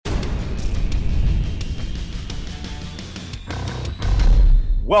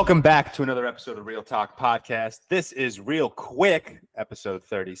Welcome back to another episode of Real Talk Podcast. This is ReelQuick, episode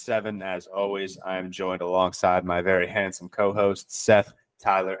 37. As always, I am joined alongside my very handsome co-hosts, Seth,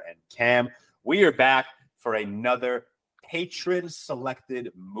 Tyler, and Cam. We are back for another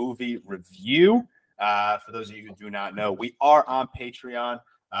patron-selected movie review. For those of you who do not know, we are on Patreon.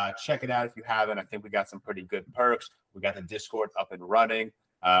 Check it out if you haven't. I think we got some pretty good perks. We got the Discord up and running.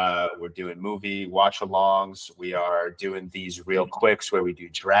 We're doing movie watch-alongs. We are doing these ReelQuicks where we do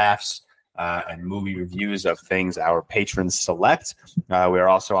drafts and movie reviews of things our patrons select. We are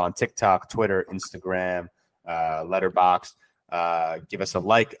also on TikTok, Twitter, Instagram, Letterboxd. Give us a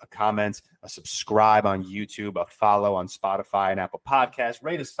like, a comment, a subscribe on YouTube, a follow on Spotify and Apple Podcasts.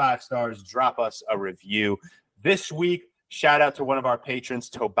 Rate us 5 stars. Drop us a review. This week, shout out to one of our patrons,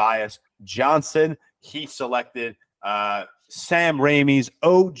 Tobias Johnson. He selected Sam Raimi's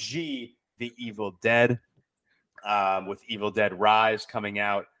OG, The Evil Dead, with Evil Dead Rise coming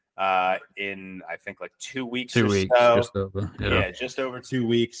out in, I think, like 2 weeks or so. Just over. Yeah, just over 2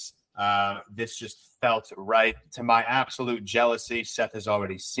 weeks. This just felt right. To my absolute jealousy, Seth has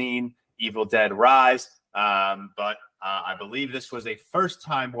already seen Evil Dead Rise, but I believe this was a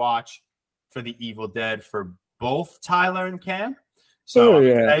first-time watch for The Evil Dead for both Tyler and Cam. So I'm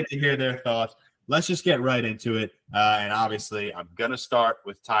excited to hear their thoughts. Let's just get right into it. And obviously, I'm going to start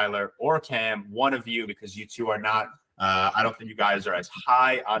with Tyler or Cam, one of you, because you two are not, I don't think you guys are as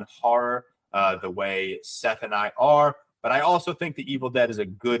high on horror the way Seth and I are. But I also think The Evil Dead is a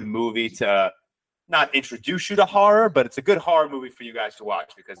good movie to not introduce you to horror, but it's a good horror movie for you guys to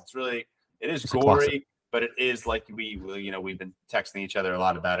watch because it is gory, but it is like we've been texting each other a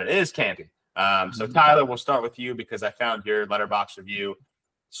lot about it. It is campy. So Tyler, we'll start with you because I found your Letterboxd review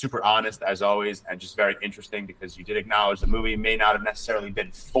super honest as always and just very interesting because you did acknowledge the movie may not have necessarily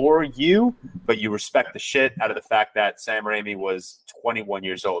been for you, but you respect the shit out of the fact that Sam Raimi was 21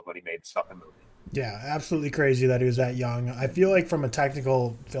 years old when he made this fucking movie. Yeah, absolutely crazy that he was that young. I feel like from a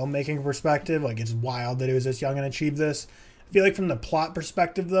technical filmmaking perspective, like it's wild that he was this young and achieved this. I feel like from the plot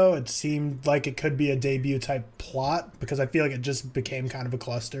perspective, though, it seemed like it could be a debut type plot because I feel like it just became kind of a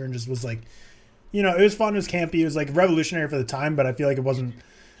cluster and just was like, it was fun, it was campy, it was like revolutionary for the time, but I feel like it wasn't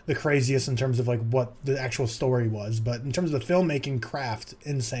the craziest in terms of like what the actual story was. But in terms of the filmmaking craft,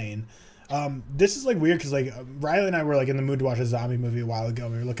 insane. This is like weird because like Riley and I were like in the mood to watch a zombie movie a while ago.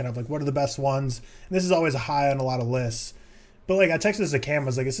 We were looking up like what are the best ones, and this is always high on a lot of lists. But like I texted this to Cam, I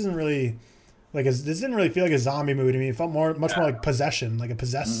was like, this didn't really feel like a zombie movie to me. It felt much more like possession, like a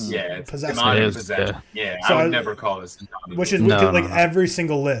possessed. Yeah, it's possession. Possession. Yeah, so I would never call this a zombie which movie. is like every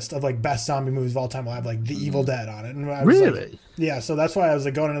single list of like best zombie movies of all time will have like The Evil Dead on it. And I was really? Like, yeah, so that's why I was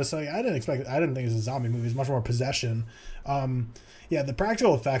like going into this. Like, I didn't think it was a zombie movie. It's much more possession. Yeah, the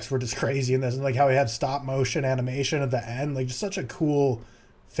practical effects were just crazy in this, and like how he had stop motion animation at the end, like just such a cool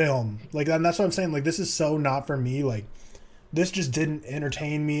film. Like, and that's what I'm saying. Like, this is so not for me. Like, this just didn't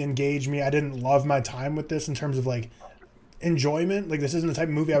entertain me, engage me. I didn't love my time with this in terms of like enjoyment. Like, this isn't the type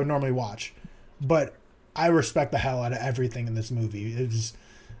of movie I would normally watch, but I respect the hell out of everything in this movie.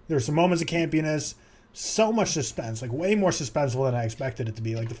 There's some moments of campiness, so much suspense, like way more suspenseful than I expected it to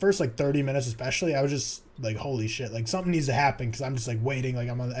be. Like the first like 30 minutes especially, I was just like, holy shit, like something needs to happen because I'm just like waiting, like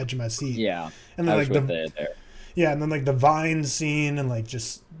I'm on the edge of my seat. Yeah, and then I was like with there. Yeah, and then like the vine scene and like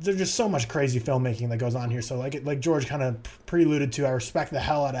there's just so much crazy filmmaking that goes on here. So like George kind of preluded to, I respect the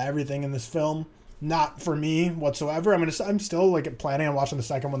hell out of everything in this film. Not for me whatsoever. I'm still like planning on watching the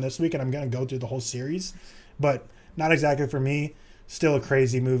second one this week, and I'm gonna go through the whole series, but not exactly for me. Still a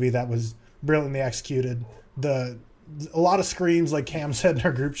crazy movie that was brilliantly executed. A lot of screams, like Cam said in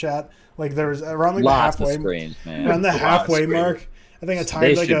our group chat. Like there was around like lots the halfway, of screams, man. around the halfway mark. I think I timed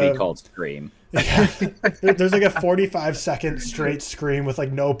They like should be called Scream. Yeah, there's like a 45-second straight scream with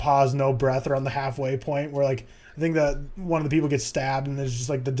like no pause, no breath around the halfway point where like I think that one of the people gets stabbed and there's just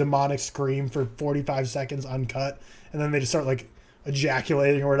like the demonic scream for 45 seconds uncut, and then they just start like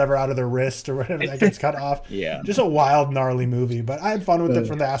ejaculating or whatever out of their wrist or whatever that gets cut off. Yeah, just a wild, gnarly movie. But I had fun with it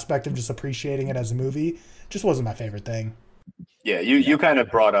from the aspect of just appreciating it as a movie. Just wasn't my favorite thing. Yeah, you kind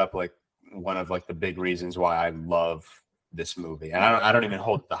of brought up like one of like the big reasons why I love this movie, and I don't even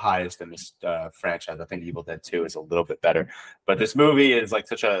hold the highest in this franchise. I think Evil Dead 2 is a little bit better, but this movie is like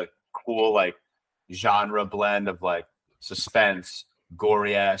such a cool like genre blend of like suspense,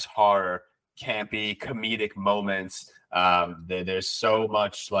 gory ass horror, campy, comedic moments. There's so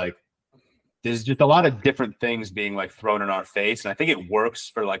much like there's just a lot of different things being like thrown in our face. And I think it works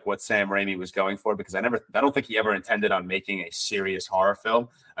for like what Sam Raimi was going for, because I don't think he ever intended on making a serious horror film.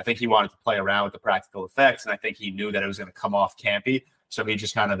 I think he wanted to play around with the practical effects. And I think he knew that it was going to come off campy. So he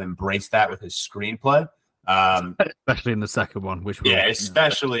just kind of embraced that with his screenplay. Especially in the second one, which will,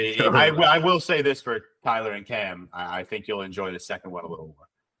 especially. I will say this for Tyler and Cam. I think you'll enjoy the second one a little more.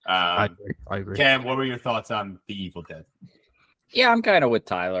 I agree. Cam, what were your thoughts on The Evil Dead? Yeah, I'm kind of with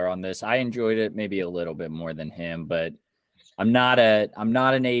Tyler on this. I enjoyed it maybe a little bit more than him, but I'm not an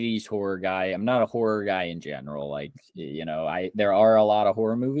 80s horror guy. I'm not a horror guy in general. Like, there are a lot of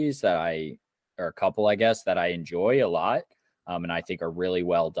horror movies or a couple, I guess, that I enjoy a lot, and I think are really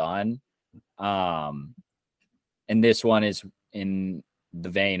well done. And this one is in the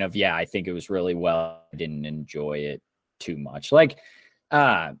vein of, I think it was really well. I didn't enjoy it too much. Like,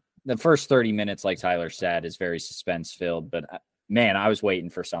 the first 30 minutes, like Tyler said, is very suspense filled, but man, I was waiting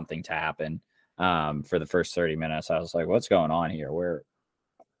for something to happen. For the first 30 minutes, I was like, what's going on here?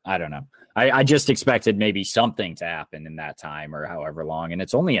 I don't know. I just expected maybe something to happen in that time or however long. And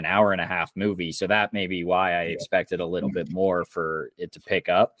it's only an hour and a half movie. So that may be why I expected a little bit more for it to pick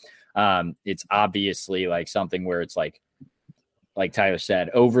up. It's obviously like something where it's like Tyler said,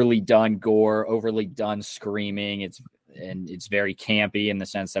 overly done gore, overly done screaming. It's very campy in the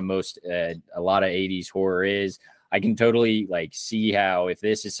sense that a lot of 80s horror is. I can totally like see how if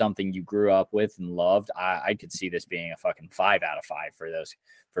this is something you grew up with and loved, I could see this being a fucking 5 out of 5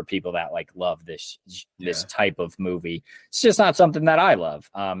 for people that like love this type of movie. It's just not something that I love.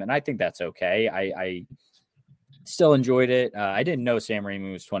 And I think that's okay. I still enjoyed it. I didn't know Sam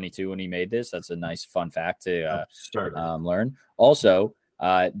Raimi was 22 when he made this. That's a nice fun fact to learn. Also,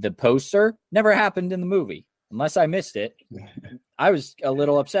 the poster never happened in the movie. Unless I missed it, I was a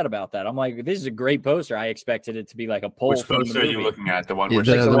little upset about that. I'm like, this is a great poster. I expected it to be like a poll. Which poster are you looking at? The one where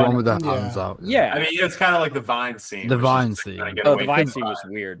the one with the hands out. Yeah. I mean, it's kind of like the Vine scene. The Vine scene. The Vine scene was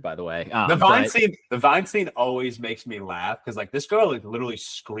weird, by the way. The Vine scene always makes me laugh because like this girl is literally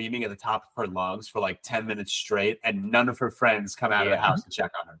screaming at the top of her lungs for like 10 minutes straight, and none of her friends come out of the house to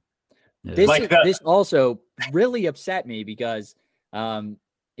check on her. Yeah. This also really upset me because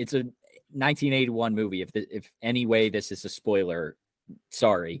it's a 1981 movie. If any way this is a spoiler,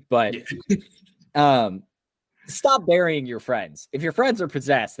 sorry, but stop burying your friends. If your friends are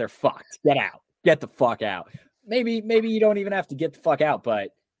possessed, they're fucked. Get the fuck out. Maybe you don't even have to get the fuck out, but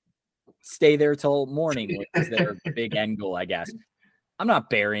stay there till morning, which is their big end goal, I guess. I'm not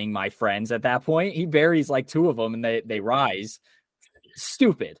burying my friends at that point. He buries like 2 of them and they rise.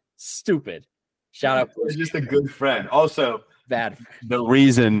 Stupid. Shout out. He's just a good friend. Also, bad. The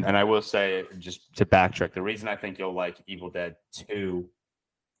reason, and I will say, just to backtrack, the reason I think you'll like Evil Dead 2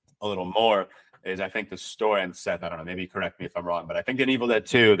 a little more is I think the story, and Seth, I don't know, maybe correct me if I'm wrong, but I think in Evil Dead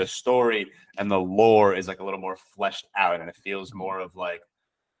 2, the story and the lore is like a little more fleshed out, and it feels more of like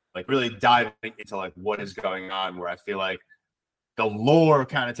really diving into like what is going on, where I feel like the lore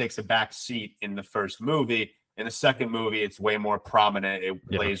kind of takes a back seat in the first movie. In the second movie, it's way more prominent. It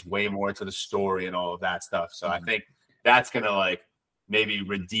plays way more to the story and all of that stuff. So I think that's going to like maybe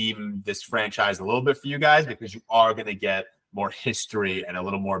redeem this franchise a little bit for you guys because you are going to get more history and a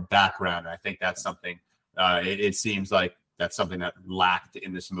little more background. And I think that's something, it seems like that's something that lacked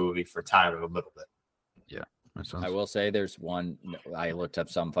in this movie for Tyler a little bit. Yeah. I will say there's one, I looked up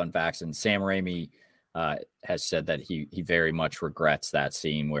some fun facts, and Sam Raimi has said that he very much regrets that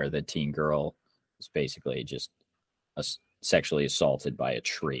scene where the teen girl is basically just sexually assaulted by a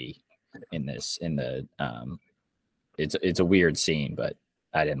tree it's a weird scene, but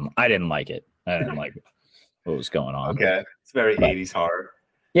I didn't like it. I didn't like what was going on. Okay. It's very 80s horror.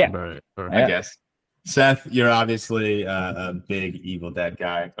 Yeah. Right. I guess. Seth, you're obviously a big Evil Dead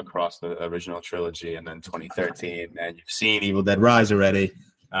guy across the original trilogy and then 2013, and you've seen Evil Dead Rise already.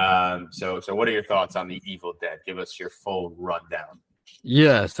 So what are your thoughts on the Evil Dead? Give us your full rundown.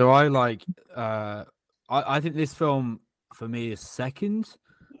 Yeah, so I like I think this film for me is second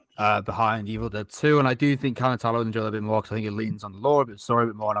behind Evil Dead 2, and I do think kind of Tyler would enjoy it a bit more because I think it leans on the lore a bit, story a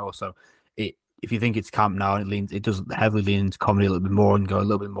bit more, and also if you think it's camp now and it does heavily lean into comedy a little bit more and go a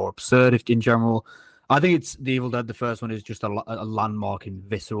little bit more absurd in general. I think it's the Evil Dead. The first one is just a landmark in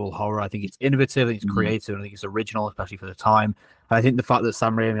visceral horror. I think it's innovative, I think it's creative, I think it's original, especially for the time. And I think the fact that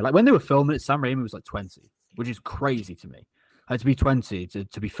Sam Raimi, like when they were filming it, Sam Raimi was like 20, which is crazy to me. And to be 20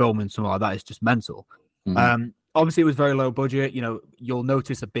 to be filming something like that is just mental. Obviously, it was very low budget. You know, you'll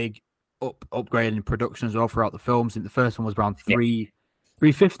notice a big upgrade in production as well throughout the films. I think the first one was around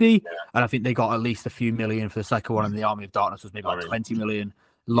 350, and I think they got at least a few million for the second one. And the Army of Darkness was maybe like 20 million,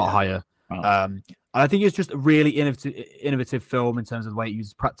 a lot higher. And I think it's just a really innovative film in terms of the way it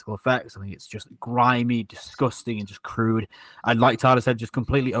uses practical effects. I think it's just grimy, disgusting, and just crude. And like Tyler said, just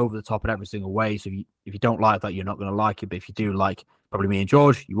completely over the top in every single way. So if you don't like that, you're not going to like it. But if you do like probably me and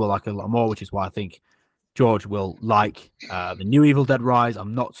George, you will like it a lot more, which is why I think George will like the new Evil Dead Rise.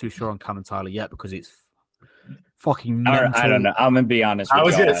 I'm not too sure on Cam and Tyler yet because it's fucking I mental. don't know. I'm gonna be honest. I With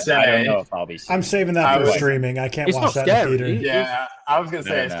was gonna y'all. say, I don't know if I'll be. I'm saving that for was- streaming. I can't It's watch not that in the scary. theater. Yeah, I was gonna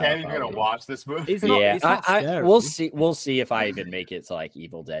say, No, is no, Cam even gonna probably. watch this movie? It's not, Yeah, it's not scary. we'll see. We'll see if I even make it to like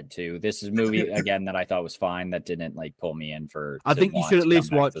Evil Dead 2. This is a movie again that I thought was fine. That didn't like pull me in for. I think you should at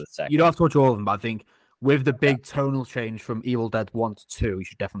least watch. You don't have to watch all of them, but I think with the big tonal change from Evil Dead 1 to 2, you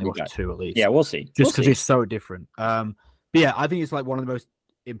should definitely watch 2 at least. Yeah, we'll see. Just because it's so different. But yeah, I think it's like one of the most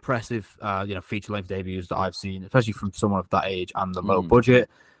impressive, feature length debuts that I've seen, especially from someone of that age and the low budget.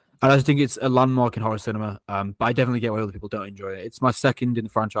 And I just think it's a landmark in horror cinema. But I definitely get why other people don't enjoy it. It's my second in the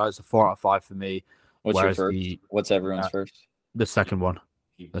franchise, a 4 out of 5 for me. What's your first? What's everyone's first? The second one.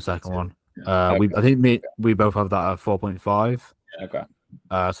 The second one. Okay. I think we both have that at 4.5. Okay.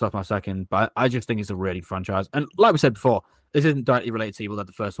 So that's my second. But I just think it's a really good franchise. And like we said before, this isn't directly related to Evil Dead,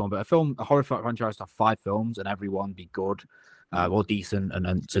 the first one, but a horror franchise to have 5 films and every one be good, or decent,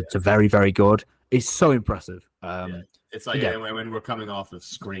 and to very, very good. It's so impressive. It's like when we're coming off of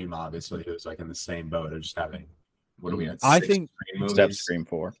Scream, obviously, it was like in the same boat of just having. What do we have? I think except Scream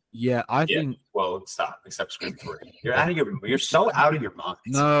 4. Yeah, I think. Well, stop. Except Scream 3. You're so out of your mind.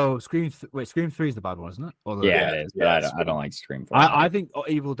 No, Scream 3 is the bad one, isn't it? Yeah, it is. But I don't like Scream 4. I think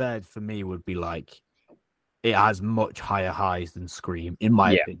Evil Dead for me would be like it has much higher highs than Scream, in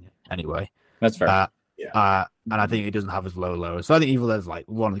my opinion. Anyway, that's fair. And I think it doesn't have as low lows. So I think Evil Dead is like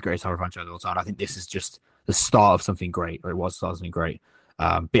one of the greatest horror franchises of all time. I think this is just the start of something great, or it was something great.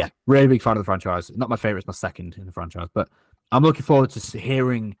 But yeah, really big fan of the franchise. Not my favorite, it's my second in the franchise. But I'm looking forward to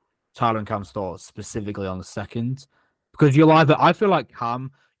hearing Tyler and Cam's thoughts specifically on the second. Because I feel like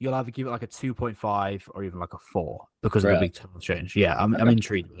Cam, you'll either give it like a 2.5 or even like a 4 because of the big tonal change. Yeah, I'm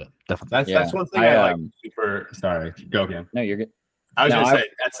intrigued with it. Definitely. That's one thing I like super. Sorry, go again. No, you're good. I was gonna say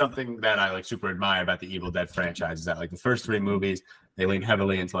that's something that I like super admire about the Evil Dead franchise is that like the first 3 movies they lean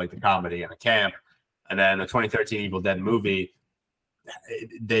heavily into like the comedy and the camp, and then the 2013 Evil Dead movie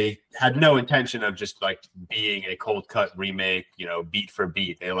they had no intention of just like being a cold cut remake, beat for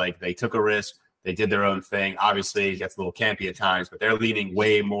beat. They took a risk, they did their own thing. Obviously, it gets a little campy at times, but they're leaning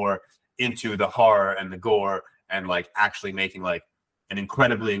way more into the horror and the gore and like actually making like an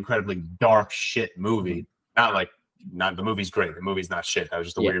incredibly, incredibly dark shit movie. Not the movie's great. The movie's not shit. That was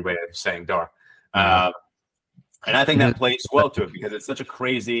just a weird way of saying dark. And I think that plays well to it because it's such a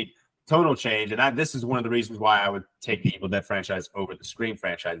crazy tonal change. And this is one of the reasons why I would take the Evil Dead franchise over the Scream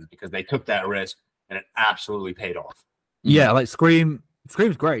franchises because they took that risk and it absolutely paid off. Yeah, like Scream's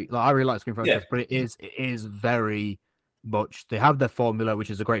great. Like I really like Scream franchise, but it is very much they have their formula,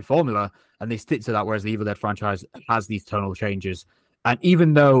 which is a great formula, and they stick to that. Whereas the Evil Dead franchise has these tonal changes, and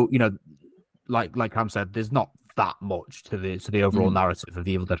even though like Cam said, there's not that much to the overall narrative of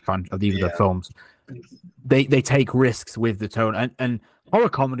the Evil Dead Dead films. They take risks with the tone, and horror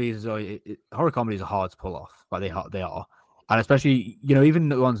comedies are hard to pull off. Like they are, and especially even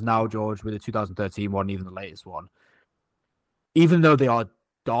the ones now, George, with the 2013 one, even the latest one, even though they are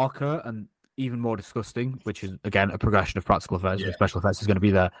darker and even more disgusting, which is again a progression of practical effects and special effects is going to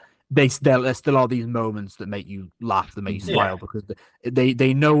be there. There still are these moments that make you laugh, that make you smile because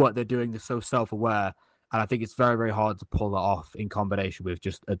they know what they're doing. They're so self-aware. And I think it's very, very hard to pull that off in combination with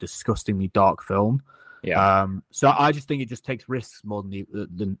just a disgustingly dark film. Yeah. So I just think it just takes risks more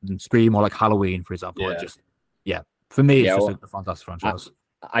than Scream or like Halloween, for example. Yeah. For me, it's just a fantastic franchise.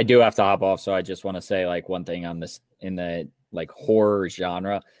 I do have to hop off, so I just want to say like one thing on this in the like horror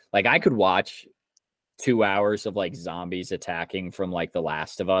genre. Like I could watch 2 hours of like zombies attacking from like The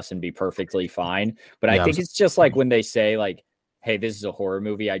Last of Us and be perfectly fine. But I think it's just like when they say like, "Hey, this is a horror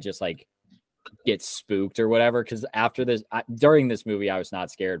movie," I just like get spooked or whatever, because after this during this movie I was not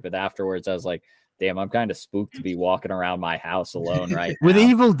scared, but afterwards I was like, damn, I'm kind of spooked to be walking around my house alone right with now.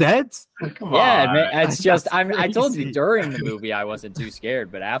 Evil Dead. Man, it's just I told you during the movie I wasn't too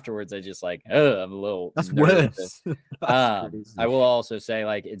scared, but afterwards I just like I'm a little that's nervous. Worse. I will also say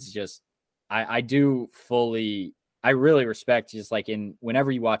like it's just I really respect just like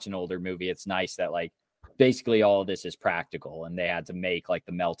whenever you watch an older movie, it's nice that like basically all of this is practical and they had to make like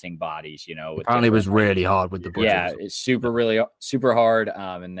the melting bodies, apparently it was really hard with the budget. Yeah, it's super hard.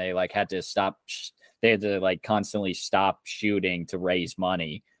 And they like had to like constantly stop shooting to raise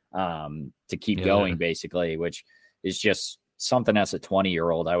money to keep going basically, which is just something as a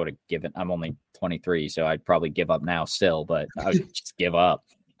 20-year-old I would have given. I'm only 23, so I'd probably give up now still, but I would just give up.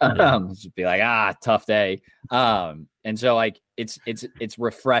 Just be like, tough day. And so like it's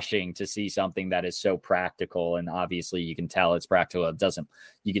refreshing to see something that is so practical, and obviously you can tell it's practical.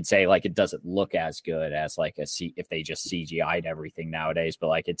 You could say like it doesn't look as good as like if they just CGI'd everything nowadays, but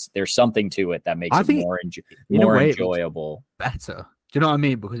like there's something to it that makes it more enjoyable. Better. Do you know what I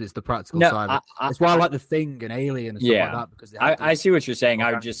mean? Because it's the practical No, side. That's why I like The Thing and Alien and stuff like that. Because I see what you're saying.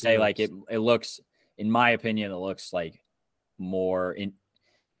 I would just say, feels. like, it looks, in my opinion, it looks like more in.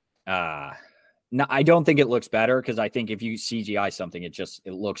 No, I don't think it looks better because I think if you CGI something, it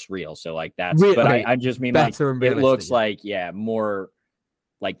looks real. So like that's. But okay, I just mean like it looks like more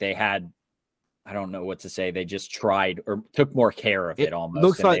like they had. I don't know what to say. They just tried or took more care of it almost.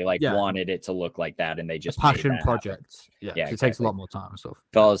 Looks and they wanted it to look like that, and they just passion project. Yeah, exactly. It takes a lot more time and stuff.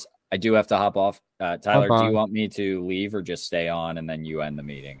 Fellas, I do have to hop off. Tyler, do you want me to leave or just stay on and then you end the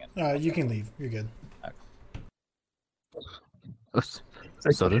meeting? You can leave. You're good.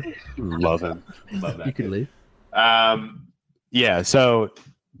 Okay. Love him. Love that. You can leave. Yeah. So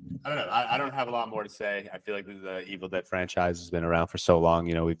I don't know. I don't have a lot more to say. I feel like the Evil Dead franchise has been around for so long.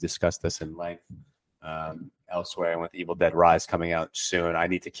 You know, we've discussed this in length elsewhere, and with Evil Dead Rise coming out soon, I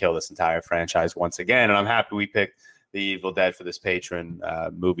need to kill this entire franchise once again. And I'm happy we picked the Evil Dead for this patron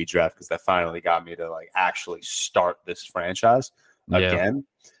movie draft because that finally got me to like actually start this franchise again.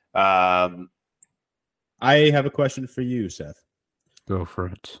 I have a question for you, Seth. Go for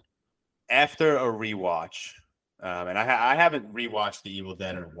it. After a rewatch, and I haven't rewatched The Evil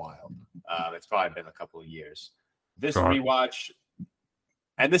Dead in a while. It's probably been a couple of years. This rewatch,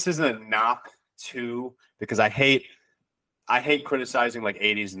 and this isn't a knock too, because I hate criticizing like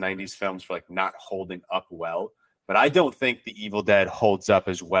 80s and 90s films for like not holding up well. But I don't think The Evil Dead holds up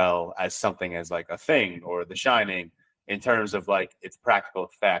as well as something as like a Thing or The Shining in terms of like its practical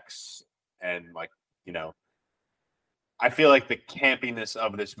effects and like, you know, I feel like the campiness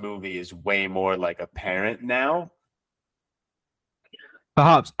of this movie is way more like apparent now.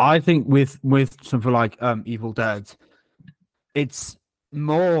 Perhaps I think with something like Evil Dead, it's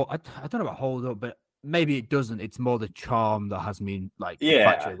more. I don't know about hold up, but maybe it doesn't. It's more the charm that has been like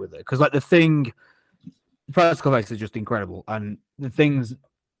infatuated with it. Because like the Thing, the practical effects are just incredible, and the Things.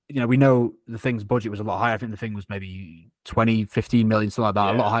 You know, we know the Thing's budget was a lot higher. I think the Thing was maybe 20, 15 million, something like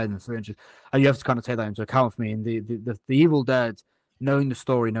that, a lot higher than 300. And you have to kind of take that into account for me. And the Evil Dead, knowing the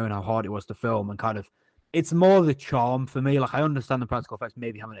story, knowing how hard it was to film, and kind of, it's more the charm for me. Like, I understand the practical effects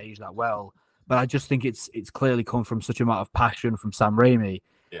maybe haven't aged that well, but I just think it's clearly come from such an amount of passion from Sam Raimi.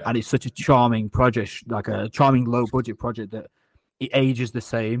 Yeah. And it's such a charming project, like a charming low budget project that it ages the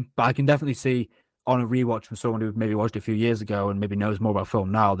same. But I can definitely see on a rewatch from someone who maybe watched it a few years ago and maybe knows more about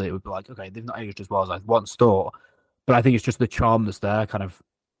film now that it would be like, okay, they've not aged as well as I once thought. But I think it's just the charm that's there, kind of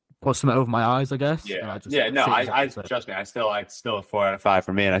puts something over my eyes, I guess. Yeah, I trust me. I still a 4 out of 5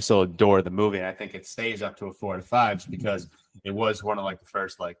 for me, and I still adore the movie. And I think it stays up to a 4 out of 5 just because it was one of like the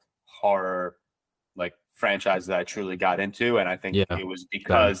first like horror like franchises that I truly got into, and I think it was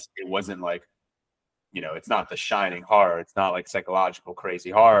because it wasn't like, you know, it's not The Shining horror. It's not like psychological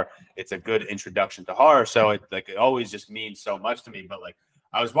crazy horror. It's a good introduction to horror. So it always just means so much to me. But like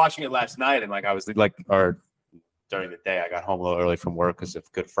I was watching it last night, and like I was like, or during the day, I got home a little early from work because it's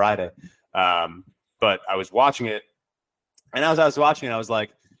Good Friday. But I was watching it, and as I was watching it, I was like,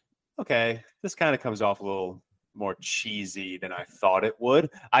 okay, this kind of comes off a little more cheesy than I thought it would.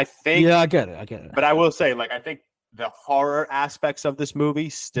 I think. Yeah, I get it. But I will say, like, I think the horror aspects of this movie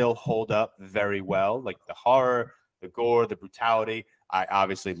still hold up very well. Like the horror, the gore, the brutality. I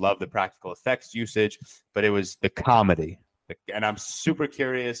obviously love the practical effects usage, but it was the comedy. And I'm super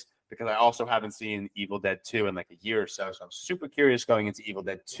curious because I also haven't seen Evil Dead 2 in like a year or so. So I'm super curious going into Evil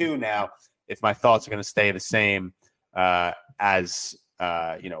Dead 2 now if my thoughts are going to stay the same as,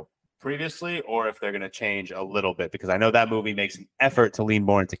 previously, or if they're going to change a little bit, because I know that movie makes an effort to lean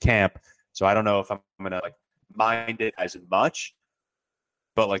more into camp. So I don't know if I'm going to like mind it as much,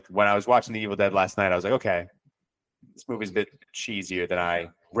 but like when I was watching The Evil Dead last night, I was like, okay, this movie's a bit cheesier than I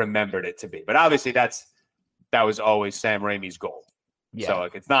remembered it to be. But obviously that was always Sam Raimi's goal. Yeah. So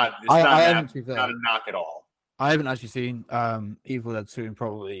like it's not a knock at all. I haven't actually seen Evil Dead 2 in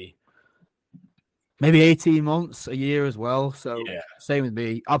probably maybe 18 months, a year as well. So same with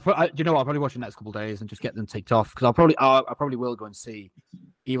me. I'll probably watch the next couple of days and just get them ticked off, because I probably will go and see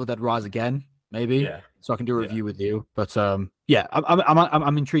Evil Dead Rise again. Maybe, so I can do a review with you. But I'm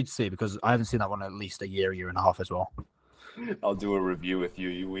intrigued to see, because I haven't seen that one in at least a year and a half as well. I'll do a review with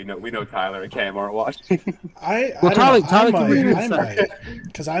you. We know Tyler and Cam aren't watching. Tyler can review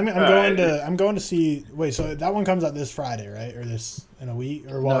because I'm going to see. Wait, so that one comes out this Friday, right? Or this in a week?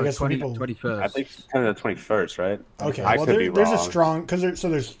 Or well, I guess 21st. I think it's kind of the 21st, right? Okay, well there's a strong, because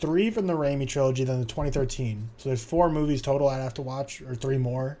there's 3 from the Raimi trilogy, then the 2013. So there's 4 movies total I'd have to watch, or 3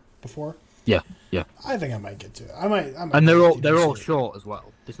 more before. Yeah. I think I might get to it. I might. And they're all short as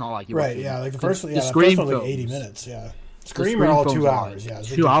well. It's not like like the first one. Yeah, the Scream first one like 80 minutes. Yeah. Scream are all 2 hours. Yeah,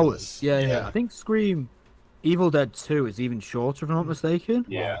 2 hours. Yeah. I think Scream Evil Dead 2 is even shorter, if I'm not mistaken.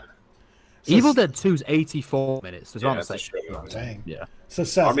 Yeah. So Evil Dead 2 is 84 minutes. It's Yeah, around the that's a same. short one. Dang. Yeah, So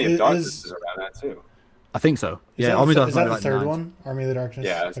Seth, Army of Darkness is is around that too. I think so. is Yeah, that, Army the, of is that the Darkness third like one? Army of the Darkness.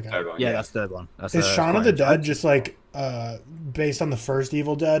 Yeah, that's Okay. the third one. Yeah, that's the third one. That's, Is Shaun of quite the Dead interesting. just like based on the first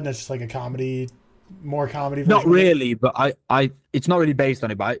Evil Dead, and it's just like a comedy, more comedy? Not version of it? really, but it's not really based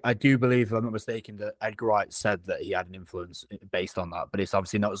on it. But I do believe, if I'm not mistaken, that Edgar Wright said that he had an influence based on that. But it's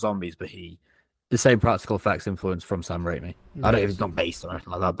obviously not zombies, but the same practical effects influence from Sam Raimi. I don't know if it's not based on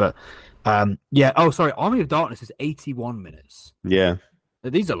anything like that, but yeah. Oh, sorry. Army of Darkness is 81 minutes. Yeah.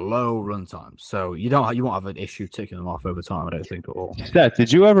 These are low run times, so you won't have an issue ticking them off over time. I don't think at all. Seth,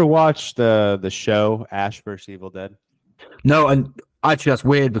 did you ever watch the show Ash vs Evil Dead? No, and actually that's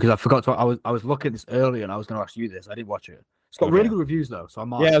weird because I forgot to. I was looking at this earlier, and I was going to ask you this. I didn't watch it. It's got really good reviews though, so I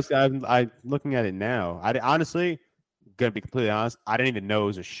might. Yeah, I'm looking at it now. Honestly, gonna be completely honest, I didn't even know it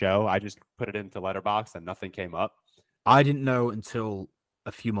was a show. I just put it into Letterboxd and nothing came up. I didn't know until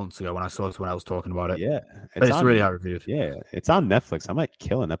a few months ago when I saw it when I was talking about it. Yeah, but it's really high reviewed. Yeah, it's on Netflix. I might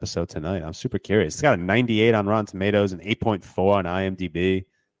kill an episode tonight. I'm super curious. It's got a 98 on Rotten Tomatoes and 8.4 on IMDb.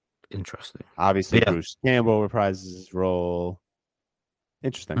 Interesting. Obviously, Bruce Campbell reprises his role.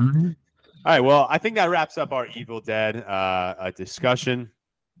 Interesting. Mm-hmm. All right, well, I think that wraps up our Evil Dead discussion.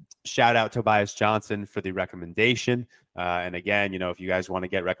 Shout out Tobias Johnson for the recommendation. And again, if you guys want to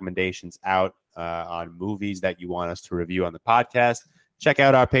get recommendations out on movies that you want us to review on the podcast, check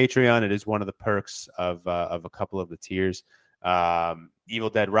out our Patreon. It is one of the perks of a couple of the tiers. Evil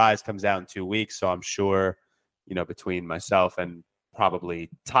Dead Rise comes out in 2 weeks, so I'm sure, between myself and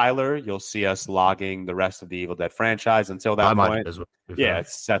probably Tyler, you'll see us logging the rest of the Evil Dead franchise until that point. As well, yeah,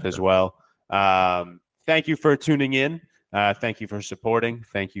 it's Seth as well. Thank you for tuning in. Thank you for supporting.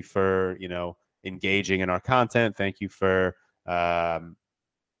 Thank you for, engaging in our content. Thank you for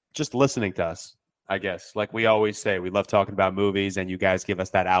just listening to us, I guess. Like we always say, we love talking about movies, and you guys give us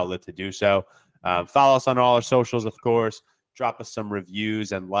that outlet to do so. Follow us on all our socials, of course. Drop us some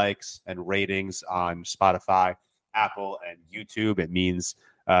reviews and likes and ratings on Spotify, Apple, and YouTube. It means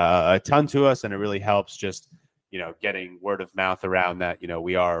a ton to us, and it really helps just, getting word of mouth around that,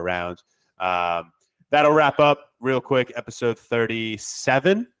 we are around. That'll wrap up ReelQuick, episode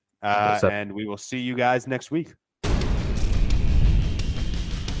 37. And we will see you guys next week.